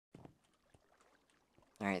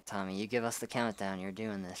Alright, Tommy, you give us the countdown. You're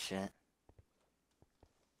doing this shit.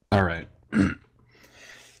 Alright. Let me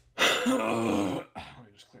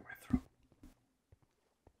just clear my throat.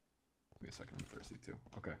 Give me a second, I'm thirsty too.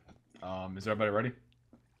 Okay. Is everybody ready?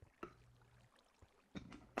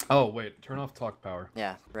 Oh, wait, turn off talk power.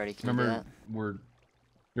 Yeah, ready, can you do Remember, that?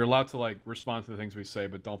 you're allowed to, like, respond to the things we say,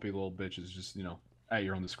 but don't be little bitches. Just, at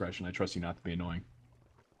your own discretion. I trust you not to be annoying.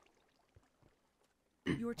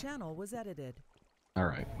 Your channel was edited.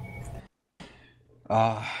 Alright.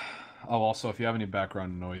 Also, if you have any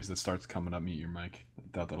background noise that starts coming up, mute your mic.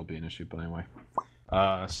 I doubt that'll be an issue, but anyway.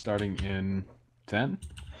 Starting in 10,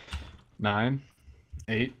 9,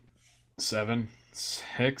 8, 7,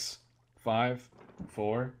 6, 5,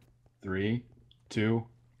 4, 3, 2,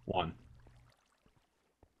 1.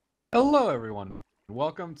 Hello, everyone.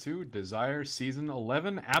 Welcome to Desire Season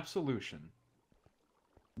 11 Absolution.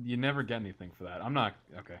 You never get anything for that. I'm not...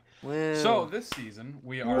 Okay. Woo. So, this season,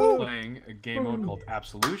 we are playing a game mode called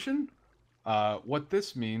Absolution. What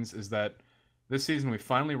this means is that this season we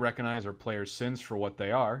finally recognize our players' sins for what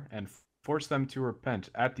they are, and force them to repent.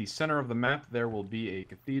 At the center of the map, there will be a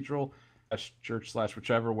cathedral, a church /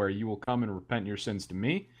 whichever, where you will come and repent your sins to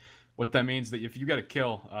me. What that means that if you get a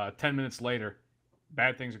kill, 10 minutes later,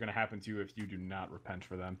 bad things are going to happen to you if you do not repent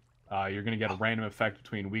for them. You're going to get a random effect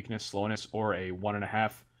between weakness, slowness, or a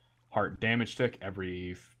 1.5 heart damage tick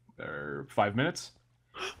every 5 minutes.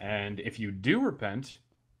 And if you do repent,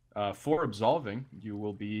 for absolving, you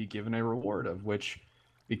will be given a reward, of which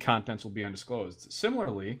the contents will be undisclosed.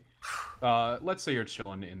 Similarly, let's say you're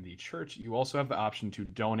chilling in the church, you also have the option to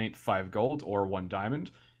donate 5 gold or 1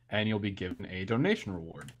 diamond, and you'll be given a donation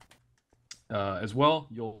reward. As well,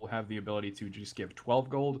 you'll have the ability to just give 12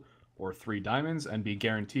 gold or 3 diamonds and be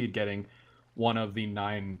guaranteed getting one of the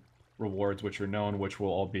 9 rewards which are known, which will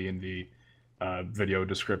all be in the video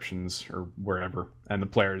descriptions or wherever, and the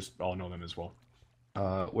players all know them as well.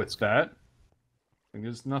 With that, I think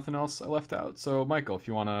there's nothing else I left out. So, Michael, if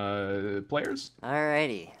you want to... players?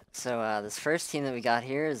 Alrighty. So, this first team that we got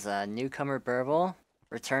here is Newcomer Burble,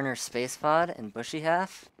 Returner Spacepod, and Bushy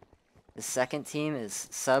Half. The second team is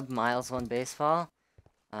Sub Miles 1 Baseball,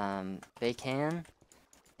 Bacan,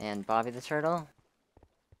 and Bobby the Turtle.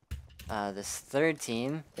 This third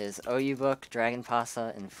team is OU Book, Dragon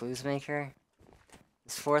Pasta, and Floozemaker.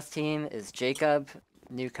 This fourth team is Jacob,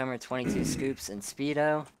 Newcomer 22 Scoops, and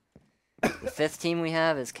Speedo. The fifth team we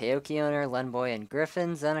have is Kaoki Owner, Lenboy, and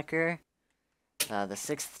Griffin Zeneker. The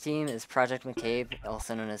sixth team is Project McCabe,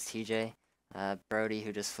 also known as TJ, Brody,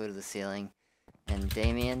 who just flew to the ceiling, and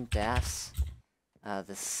Damien, Daffs. What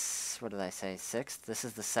did I say, sixth? This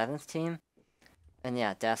is the seventh team. And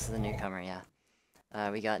yeah, Daffs is the newcomer, yeah.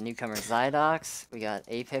 We got newcomer Zydox, we got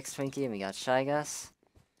Apex Twinkie, and we got Shy Gus.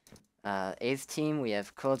 Eighth team, we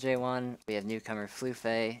have Cool J1, we have newcomer Flufe,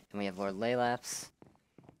 and we have Lord Laylaps.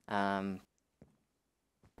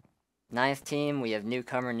 Ninth team, we have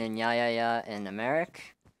newcomer Ninyayaya and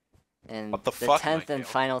Americ. And What the the fuck, 10th and Micale?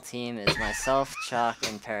 final team is myself, Chalk,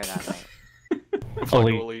 and Paradigm Knight.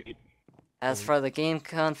 Elite. As for the game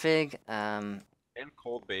config, And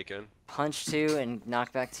cold bacon. Punch 2 and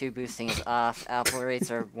Knockback 2 boosting is off. Apple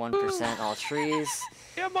rates are 1% all trees.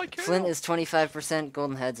 Yeah, Micale. Flint is 25%,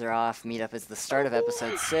 Golden Heads are off. Meetup is the start of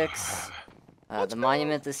episode 6. The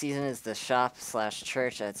monument this season is the shop /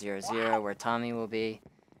 church at 0-0, where Tommy will be.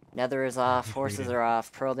 Nether is off, horses are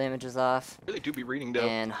off, pearl damage is off, Really do be reading though.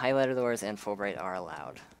 and highlighter doors and Fulbright are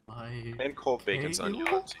allowed. And cold bacon's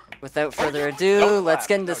onions. Without further ado, Don't let's clap.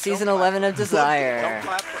 get into No, season don't clap. 11 of Desire. Don't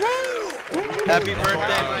clap. Happy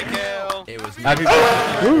birthday, Micale! It was Happy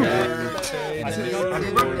birthday.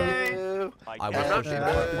 Happy birthday! I was pushing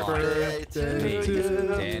part birthday to Me, you.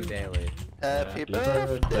 Dan Daly. Happy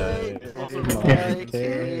birthday,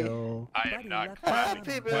 Micale! I am not clapping.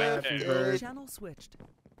 Happy birthday! Channel switched.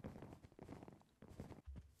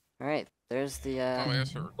 Alright, there's the, Oh,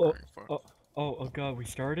 yes, we're recording. Fuck. Oh god, we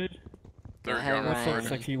started? There we Hey, go. Ryan. What's up, Ryan.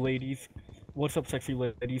 sexy ladies? What's up, sexy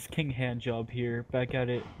ladies? King Handjob here, back at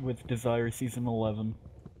it with Desire Season 11.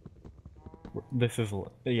 This is,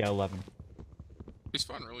 11. We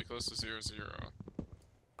spawned really close to 0-0.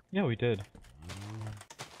 Yeah, we did.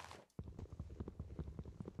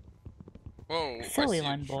 Whoa, I Silly see a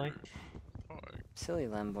line boy. church. Fuck. silly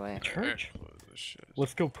Lemboy. Church? Close this shit.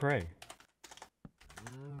 Let's go pray.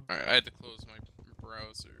 Alright, I had to close my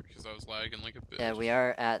browser because I was lagging like a bitch. Yeah, we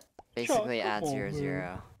are at, basically Shut at up,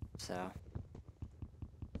 0-0, so.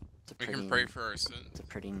 It's a We pretty, can pray for our sins. it's a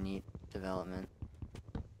pretty neat development.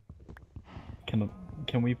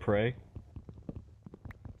 Can we pray?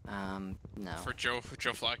 No. For Joe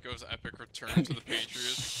Flacco's epic return to the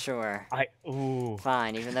Patriots. Sure. Ooh.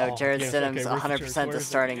 Fine, even though Oh, Jared yes, Stidham's okay, where's the 100% church? the Where's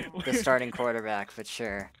starting it? the starting quarterback, but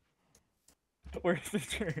sure. Where's the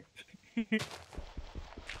church?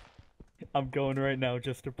 I'm going right now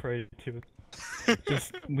just to pray to it.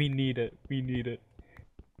 Just, we need it. We need it.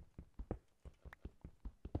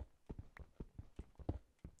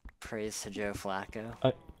 Praise to Joe Flacco.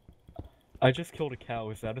 I just killed a cow.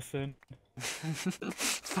 Is that a sin?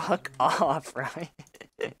 Fuck off, Ryan.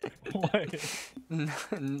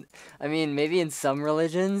 What? I mean, maybe in some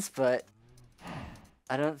religions, but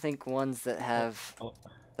I don't think ones that have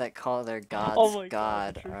that call their gods Oh my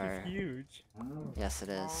God the church are. is huge. Yes, it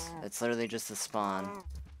is. It's literally just a spawn.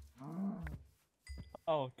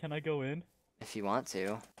 Oh, can I go in? If you want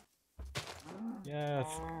to. Yes.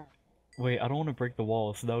 Wait, I don't want to break the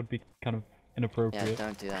wall, so that would be kind of Yeah, inappropriate.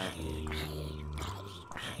 don't do that.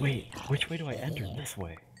 Wait, which way do I enter? This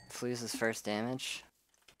way. Flues is first damage.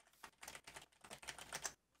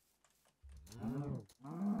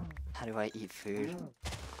 How do I eat food?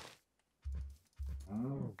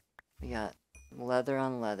 We got leather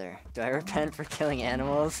on leather. Do I repent for killing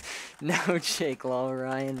animals? No, Jake. Lol,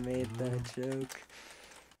 Ryan made that joke.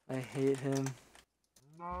 I hate him.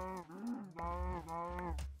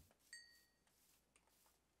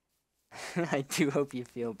 I do hope you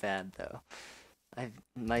feel bad, though.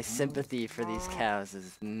 My sympathy for these cows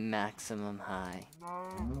is maximum high.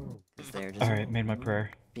 'Cause they're just Alright, made my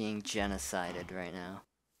prayer. being genocided right now.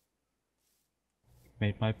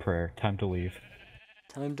 Made my prayer. Time to leave.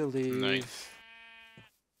 Time to leave. Nice.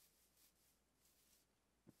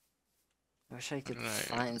 I wish I could Right.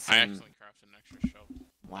 find I some. actually crafted an extra shovel.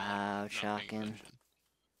 Wow, Not paying shocking. attention.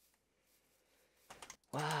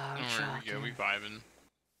 Wow, Oh, there we shocking. go. We vibing.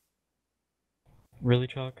 Really,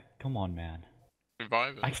 Chuck? Come on, man. We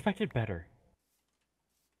vibing. I expected better.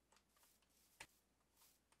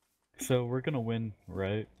 So we're gonna win,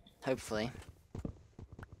 right? Hopefully.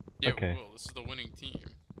 Yeah, Okay. we will. This is the winning team.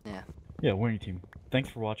 Yeah, winning team. Thanks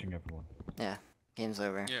for watching, everyone. Game's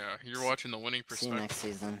over. Yeah, you're watching the winning See you perspective. next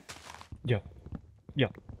season.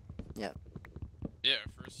 Yeah,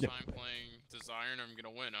 first Yep. time playing Desire and I'm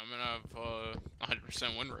gonna win. I'm gonna have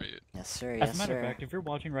 100% win rate. Yes, sir. As Yes, a matter sir. of fact, if you're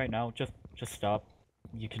watching right now, just stop.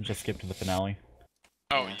 You can just skip to the finale.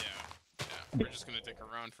 Oh Yeah. yeah. We're just gonna dick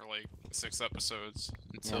around for like 6 episodes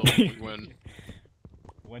until Yeah. we win.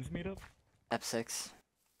 When's meetup? Ep6.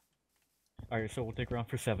 Alright, so we'll take around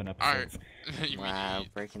for 7 Alright. episodes. You Wow, mean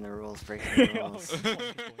breaking the rules, breaking the Oh, rules. come on,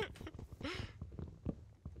 good point.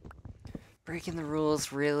 Breaking the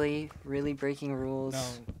rules, really? Really breaking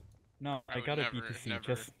rules? No, I I would gotta never- BTC.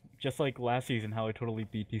 never. Just like last season, how I totally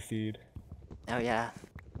BTC'd. Oh, yeah.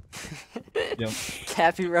 Yep.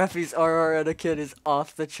 Cappy Ruffy's RR etiquette is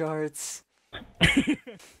off the charts.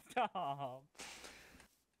 Stop.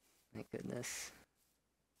 My goodness.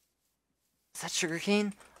 Is that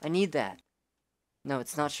sugarcane? I need that. No,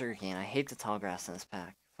 it's not sugarcane. I hate the tall grass in this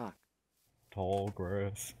pack. Fuck. Tall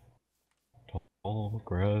grass. Tall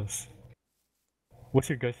grass. What's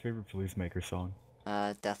your guys' favorite Blues Maker song?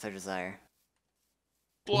 Death or Desire.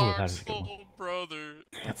 Ooh, Black that is a good one. Soul Brother.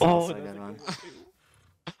 That's Oh, also a that's good one.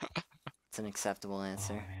 It's an acceptable Oh,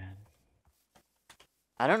 answer. man.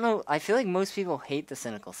 I don't know. I feel like most people hate the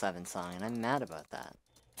Cynical 7 song, and I'm mad about that.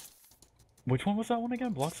 Which one was that one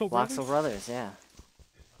again? Block Soul Block Brothers? Soul Brothers, yeah.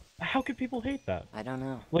 How could people hate that? I don't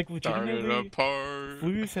know. Like, Started legitimately, apart.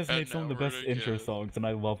 Blues has and made some of the never best intro again. songs, and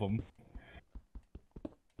I love them.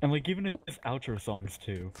 And like, even his outro songs,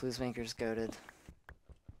 too. Bluesmaker's goated.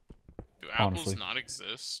 Do apples Honestly. not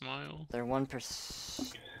exist, Smile? They're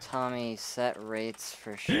 1%. Tommy, set rates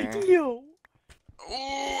for sure. Yo!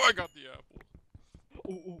 Oh, I got the apple.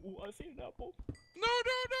 Ooh, I see an apple. No.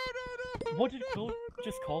 What did Quill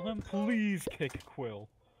just call him? Please kick Quill.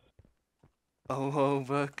 Oh,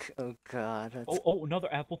 book. Oh, God. That's Oh, another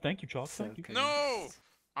apple. Thank you, Chalk. so Thank you. good. No!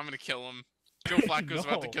 I'm gonna kill him. Joe Flacco's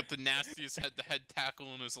about to No. get the nastiest head-to-head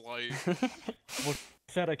tackle in his life.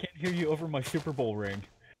 Said I can't hear you over my Super Bowl ring.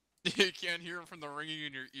 You can't hear him from the ringing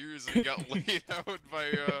in your ears and he got laid out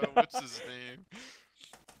by, what's his name?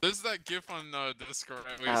 There's that gif on Discord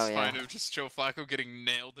I always Oh, find yeah. of just Joe Flacco getting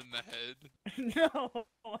nailed in the head. No,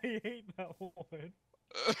 I hate that one.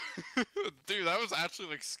 Dude, that was actually,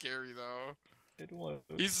 like, scary, though. It was.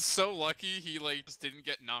 He's so lucky he, like, just didn't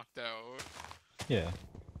get knocked out. Yeah.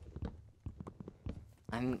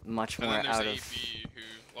 I'm much And more then there's out AB, of.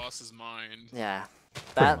 who lost his mind. Yeah.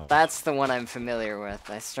 much. That's the one I'm familiar with.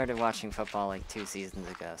 I started watching football like 2 seasons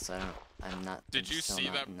ago, so I'm not. Did I'm you still see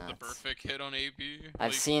not that the nuts. perfect hit on AB?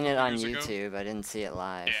 I've like, seen a it couple on years ago? YouTube. I didn't see it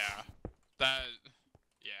live. Yeah. That.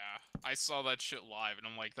 Yeah. I saw that shit live, and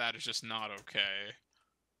I'm like, that is just not okay.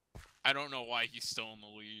 I don't know why he's still in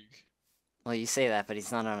the league. Well, you say that, but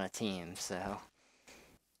he's not on a team, so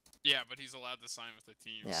Yeah, but he's allowed to sign with the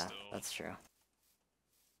team yeah, still. that's true.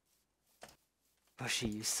 Bushy,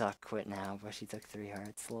 you suck. Quit now. Bushy took 3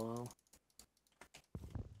 hearts. Lol.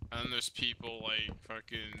 And then there's people like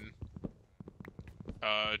fucking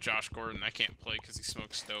Josh Gordon that can't play because he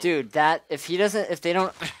smokes dope. Dude, if they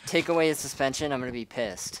don't take away his suspension, I'm gonna be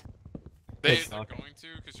pissed. they're suck. going to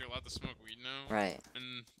because you're allowed to smoke weed now. Right.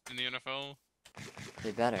 In the NFL.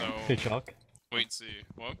 They better. So Hey, Chuck. wait and see.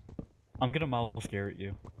 What? I'm gonna mouth scare at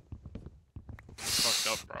you.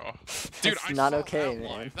 Fucked up, bro. Dude, That's I not saw okay, that man.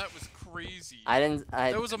 live. That was crazy.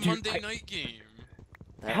 That was a Dude, Monday night game.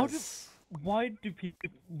 How was- Why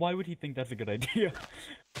would he think that's a good idea?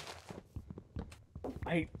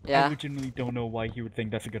 I Yeah. legitimately don't know why he would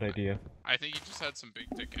think that's a good idea. I think he just had some big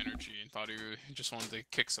dick energy and thought he just wanted to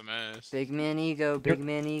kick some ass. Big man ego, big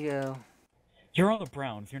man ego. You're on the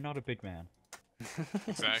Browns. You're not a big man.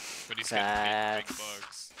 Exactly. But he's getting paid big Facts.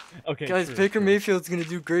 bucks. Okay. Guys, true, Baker true. Mayfield's gonna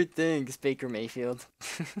do great things. Baker Mayfield.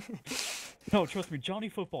 No, trust me, Johnny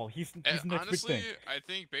Football. He's the next Honestly, big thing. I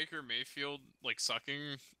think Baker Mayfield, like,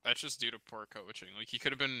 sucking, that's just due to poor coaching. Like, he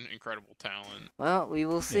could have been incredible talent. Well, we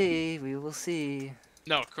will see. We will see.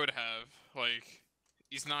 No, could have. Like,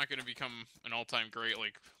 he's not going to become an all-time great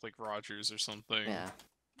like Rodgers or something. Yeah,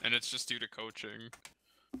 And it's just due to coaching.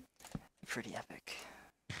 pretty epic.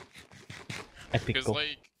 I think. Because,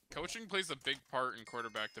 like, coaching plays a big part in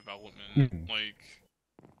quarterback development. Mhm. Like,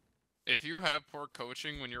 if you have poor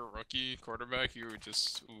coaching when you're a rookie quarterback, you would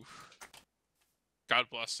just, oof. God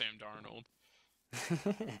bless Sam Darnold.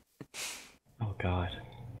 Oh God.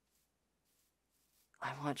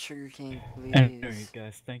 I want sugarcane, please. Anyways,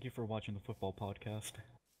 guys, thank you for watching the football podcast.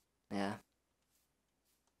 Yeah.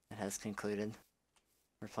 It has concluded.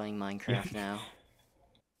 We're playing Minecraft now.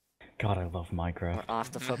 God, I love We're Minecraft.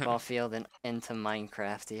 off the football field and into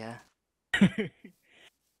Minecraft, yeah.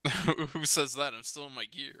 Who says that? I'm still in my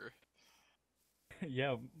gear.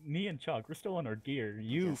 Yeah, me and Chuck, we're still on our gear.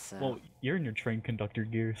 You, Guess so. well, you're in your train conductor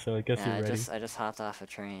gear, so I guess Yeah, you're I ready. just hopped off a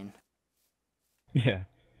train. Yeah.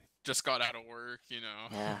 Just got out of work, you know.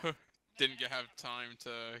 Yeah. Didn't have time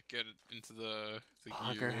to get into the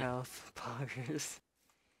Pogger gear. health. Poggers.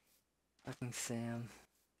 Fucking Sam.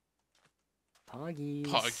 Poggies.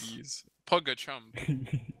 Poggies. Pugga chump.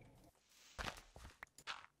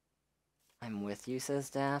 I'm with you, says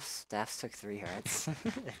Daffs. Daffs took 3 hearts.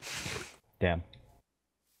 Damn.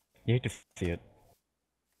 You hate to see it.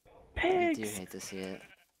 I do Pigs! hate to see it.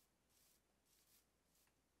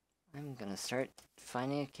 I'm gonna start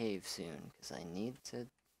finding a cave soon, because I need to...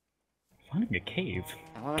 Finding a cave?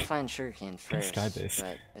 I want to find sugarcane Kinda first, skybase.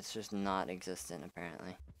 but it's just not existent,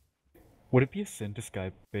 apparently. Would it be a sin to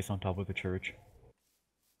sky base on top of the church?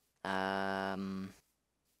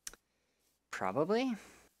 Probably? I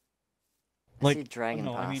Like, see dragon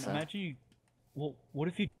no, I mean, pasta. imagine you... Well, what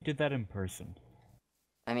if you did that in person?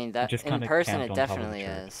 I mean, that just in kinda person camped it on top of the definitely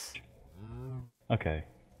church. is. Okay.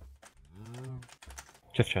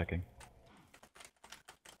 Just checking.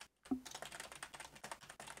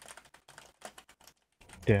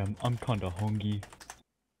 Damn, I'm kinda hungry.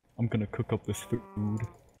 I'm gonna cook up this food.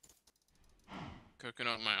 Cooking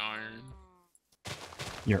up my iron.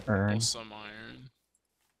 Your urn. Some iron.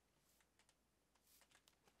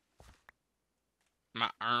 My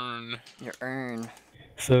urn. Your urn.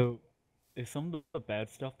 So, is some of the bad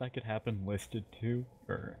stuff that could happen listed too,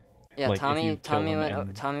 or Yeah, like, if Tommy you kill Tommy him went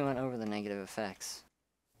and- Tommy went over the negative effects.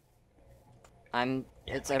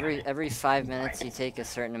 It's every 5 minutes you take a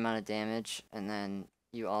certain amount of damage, and then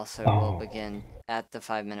you also will Oh. begin at the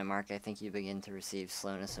 5-minute mark. I think you begin to receive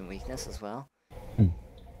slowness and weakness as well. Hmm.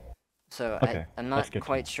 So Okay, I'm that's not good to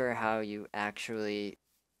quite know. sure how you actually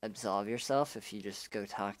absolve yourself if you just go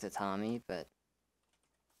talk to Tommy, but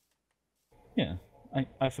Yeah,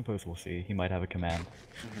 I suppose we'll see. He might have a command.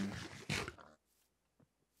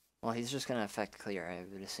 well, he's just gonna affect clear, I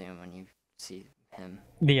would assume, when you see him.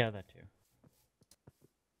 Yeah, that too.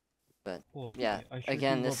 But, Well, yeah, I sure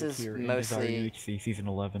again, do this love it is here in Desire mostly- UHC season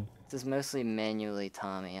 11. This is mostly manually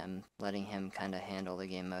Tommy. I'm letting him kind of handle the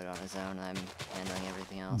game mode on his own, and I'm handling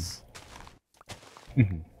everything else.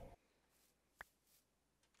 Mhm.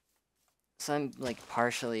 So I'm like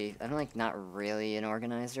partially, I'm like not really an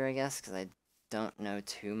organizer, I guess, because I don't know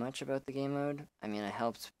too much about the game mode. I mean, I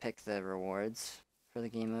helped pick the rewards for the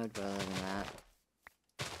game mode, but other than that,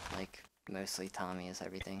 like, mostly Tommy is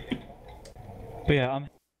everything. But yeah, I'm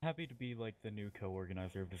happy to be like the new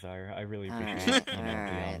co-organizer of Desire. I really appreciate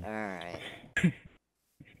Alright, it. alright.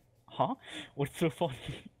 Huh? What's so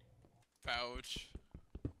funny? Pouch.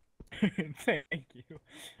 Thank you.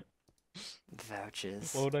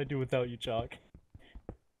 Vouches. What would I do without you, Chalk?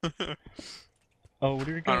 Oh, what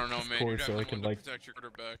are your I guys' don't know, man. You're scores so I definitely can one to like? protect your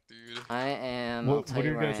quarterback, dude. I am. I'll What tell are you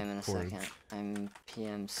your where I guys' am in a scores? second. I'm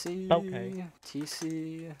PMC. Okay.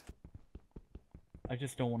 TC. I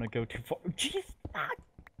just don't want to go too far. Jeez. Ah!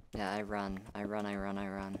 Yeah, I run. I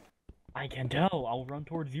run. I can tell. I'll run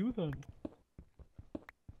towards you then.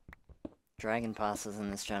 Dragon passes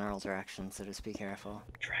in this general direction, so just be careful.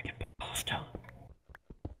 Dragon pasta.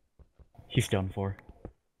 He's done for.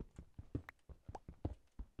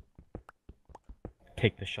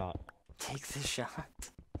 Take the shot. Take the shot.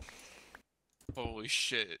 Holy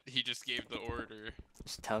shit, he just gave the order.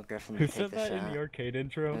 Just tell Griffin Who to take said the that shot. in the arcade It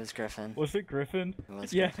intro? was Griffin. Was it Griffin? It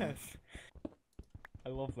was Yes. Griffin. I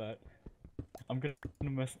love that. I'm gonna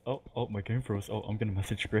mess. Oh, my game froze. Oh, I'm gonna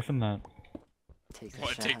message Griffin that. Take the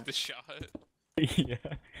What, shot. take the shot? Yeah.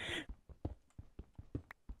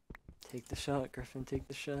 Take the shot, Griffin. Take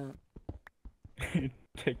the shot.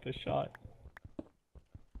 Take the shot.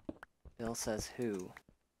 Bill says who?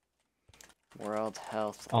 World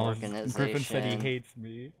Health Oh, Organization. Griffin said he hates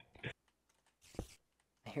me.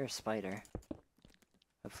 I hear a spider.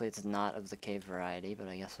 Hopefully it's not of the cave variety, but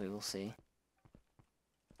I guess we will see.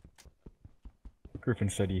 Griffin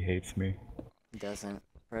said he hates me. He doesn't.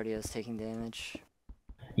 Rodeo's taking damage.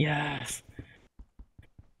 Yes.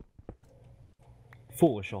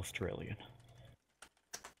 Foolish Australian.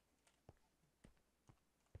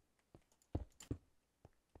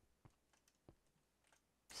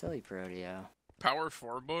 Silly Rodeo. Power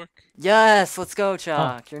 4 book? Yes! Let's go,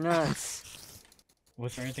 Chalk! You're nuts!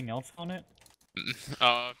 Was there anything else on it? Bane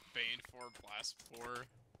 4, Blast 4.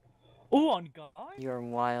 Oh, on guy? You're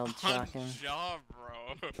wild, On Chalkin. job,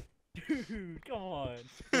 bro. Dude, come on.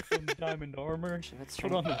 Get some diamond armor. Let's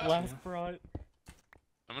Put on the blast prod.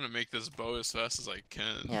 I'm gonna make this bow as fast as I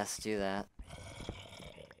can. Yes, do that.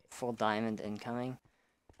 Full diamond incoming.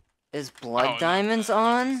 Is blood Oh, no. diamonds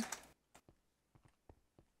on?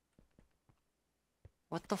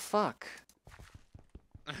 What the fuck?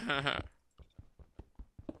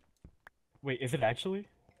 Wait, is it actually?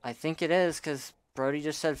 I think it is, because Brody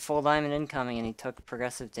just said full diamond incoming and he took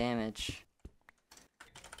progressive damage.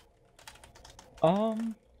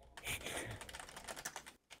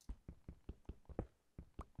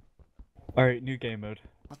 Alright, new game mode.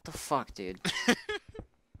 What the fuck, dude?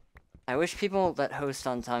 I wish people that host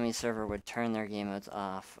on Tommy's server would turn their game modes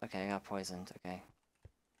off. Okay, I got poisoned. Okay.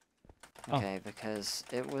 Oh. Okay, because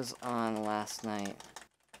it was on last night.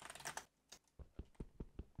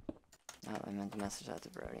 Oh, I meant to message that to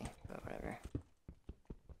Brody, but whatever.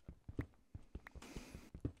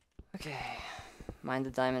 Okay. Mined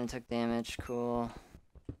the diamond and took damage. Cool.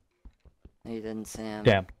 No, you didn't, Sam.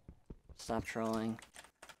 Damn. Stop trolling.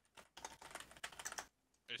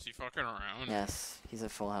 Is he fucking around? Yes, he's at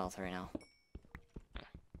full health right now.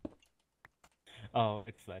 Oh,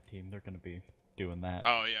 it's that team. They're gonna be doing that.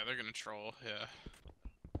 Oh yeah, they're gonna troll, yeah.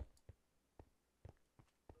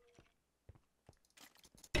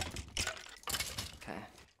 Okay.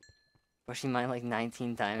 Bushy mined like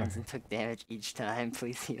 19 diamonds and took damage each time.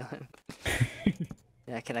 Please heal him.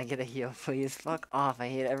 Yeah, can I get a heal, please? Fuck off, I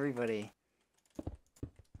hate everybody.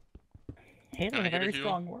 Hate Can I is a get a very heal?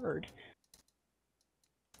 strong word.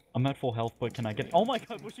 I'm at full health, but can I get? Oh my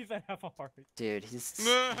god, Bushy's at half a heart, Dude, he's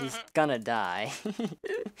gonna die.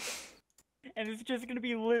 and it's just gonna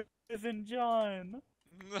be Liz and John.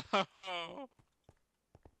 No.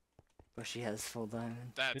 Bushy has full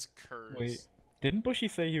diamond. That's cursed. Wait, didn't Bushy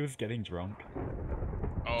say he was getting drunk?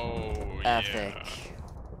 Oh Epic. yeah.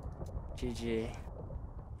 GG.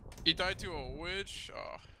 He died to a witch?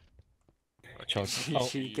 Oh. Chuck. Fucking Oh.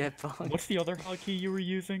 GG, get bonked. What's the other hotkey you were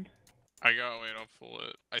using? I got wait, I'll pull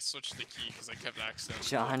it. I switched the key because I kept accidentally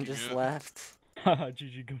John clicking just it. left. Haha,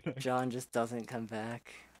 GG, go next. John just doesn't come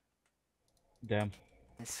back. Damn.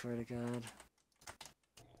 I swear to God.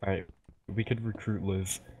 Alright, we could recruit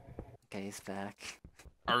Liz. Okay, he's back.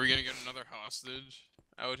 Are we gonna get another hostage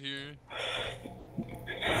out here?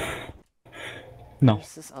 No,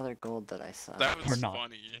 Where's this other gold that I saw? That We're was not.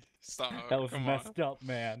 funny. Stop. that was come messed up,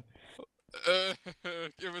 man. On.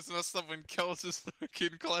 It was messed up when Kel just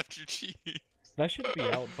fucking clapped your cheeks. That should be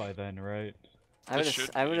out by then, right? I would, It should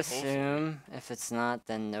I would be, hopefully. assume if it's not,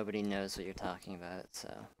 then nobody knows what you're talking about,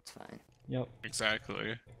 so it's fine. Yep.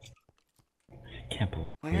 Exactly. Can't believe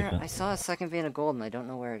Where? I it. saw a second vein of gold and I don't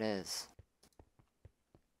know where it is.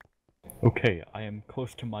 Okay, I am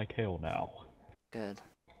close to Micale now. Good.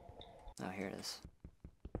 Oh, here it is.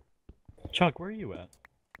 Chuck, where are you at?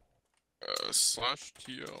 Slash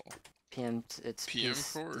TL. PM, it's PM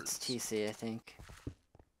PC, chords. it's TC, I think.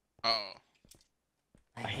 Oh.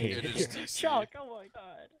 I I hate hate It it. is DC. Chuck, oh my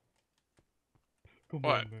god. Come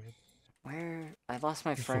What? on, man. Where? I lost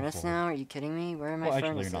my You're so furnace far. now? Are you kidding me? Where are my Well, actually,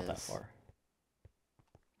 furnaces? you're not that far.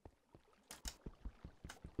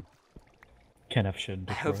 Kenneth shouldn't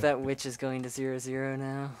I hope destroy. that witch is going to 0-0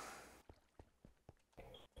 now.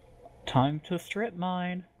 Time to strip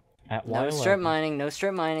mine. At No Y11. strip mining, no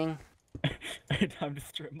strip mining. Time to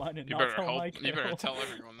strip mine and You not better tell help. Mike. You better tell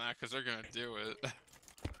everyone that, because they're gonna do it.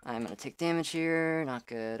 I'm gonna take damage here, not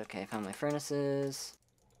good. Okay, found my furnaces.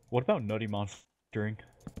 What about Nutty Monstering?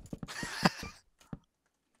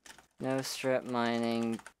 No strip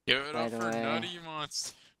mining. Give it Right up for away. Nutty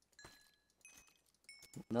Monster.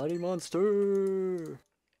 Nutty monster!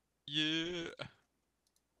 Yeah.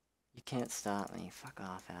 You can't stop me. Fuck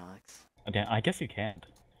off, Alex. Again, I guess you can't.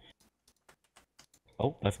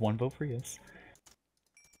 Oh, that's one vote for yes.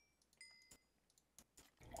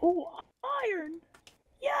 Oh, iron!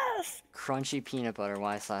 Yes! Crunchy peanut butter,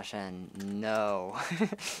 Y/N. No.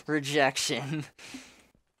 Rejection.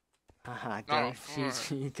 Haha, go. Oh, fuck.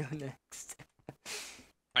 GG, go next.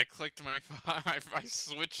 I clicked my. I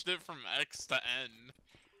switched it from X to N.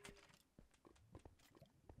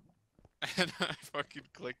 And I fucking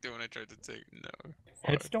clicked it when I tried to take no.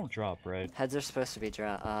 Heads don't drop, right? Heads are supposed to be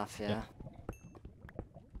off, yeah.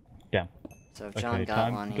 Yeah. So if John Okay, got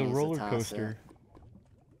time one, for he the needs roller to toss coaster.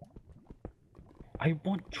 I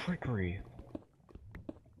want trickery.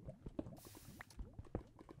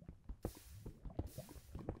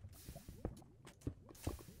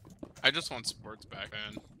 I just want sports back,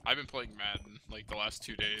 man. I've been playing Madden like the last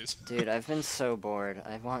 2 days. it. Dude, I've been so bored.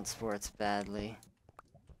 I want sports badly.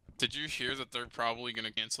 Did you hear that they're probably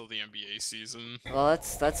gonna cancel the NBA season? Well,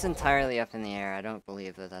 that's entirely up in the air. I don't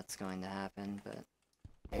believe that that's going to happen, but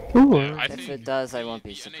Yeah, I if think it does, I the- won't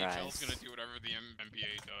be the NHL's surprised. gonna do whatever the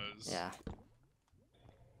NBA does. Yeah,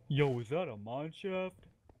 Yo, is that a mine shaft?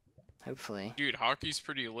 hopefully. Dude, hockey's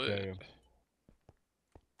pretty lit. Damn.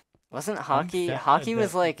 Wasn't hockey? sad Hockey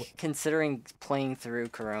was that- like considering playing through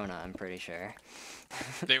Corona. I'm pretty sure.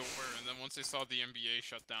 They were, and then once they saw the NBA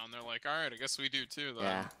shut down, they're like, alright, I guess we do too then.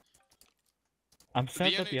 Yeah. I'm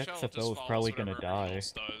sad that the NHL just XFL is follows probably gonna whatever everyone die.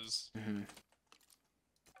 else does. hmm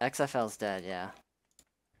XFL's dead. Yeah.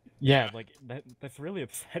 Yeah, Yeah. like that's really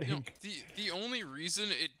upsetting. You know, the only reason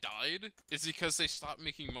it died is because they stopped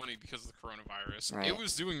making money because of the coronavirus. Right. It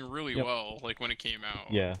was doing really Yep. well, like when it came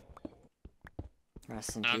out. Yeah.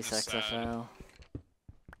 Rest in I'm peace, just sad. XFL.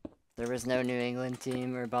 There was no New England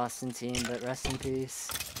team or Boston team, but rest in peace.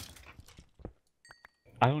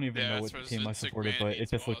 I don't even Yeah, know that's what why team I Vince supported, McMahon but it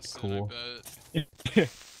hates just looked Boston, cool. I bet.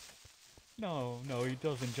 No, he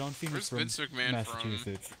doesn't. John Cena's Where's from Vince McMahon from?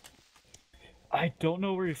 Massachusetts. I don't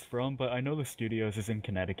know where he's from, but I know the studios is in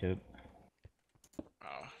Connecticut.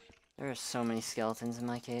 Oh. There are so many skeletons in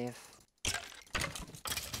my cave.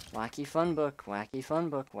 Wacky fun book, wacky fun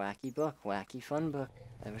book, wacky book, wacky fun book.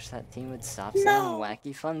 I wish that team would stop saying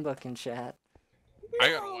wacky fun book in chat. I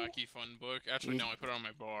got a wacky fun book. Actually, You- no, I put it on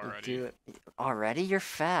my bar You already. do it already? You're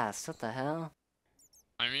fast. What the hell?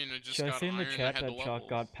 I mean, I just Should I got say in the iron, chat I had that the Chalk levels.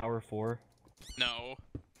 got power 4? No,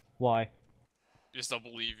 Why? just don't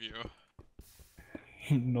believe you.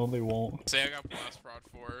 No, they won't. Say I got blast prod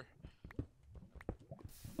 4.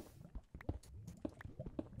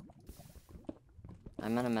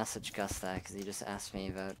 I'm gonna message Gus that because he just asked me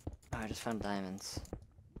about. Oh, I just found diamonds.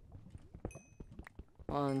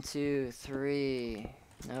 1, 2, 3.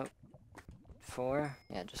 Nope. 4?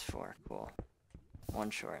 Yeah, just 4. Cool. 1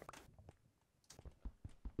 short.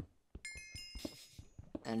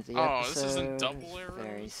 End the Oh, episode. this isn't double Very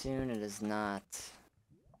arrows? soon. It is not.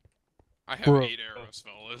 I have Bro. 8 arrows,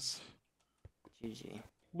 fellas. GG.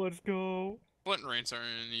 Let's go. Flint rates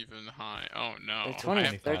aren't even high. Oh no. They're I 20.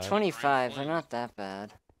 have They're 25. 25. They're Flint. not that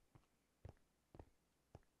bad.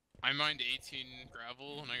 I mined 18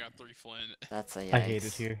 gravel and I got 3 flint. That's a yikes. I hate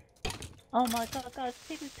it here. Oh my god, guys,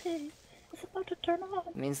 PvP! It's about to turn on!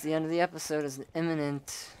 It means the end of the episode is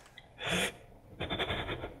imminent.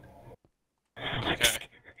 Okay.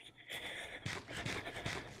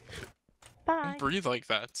 Bye! Don't breathe like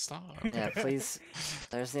that. Stop. Yeah, please.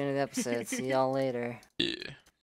 There's the end of the episode. See y'all later. Yeah.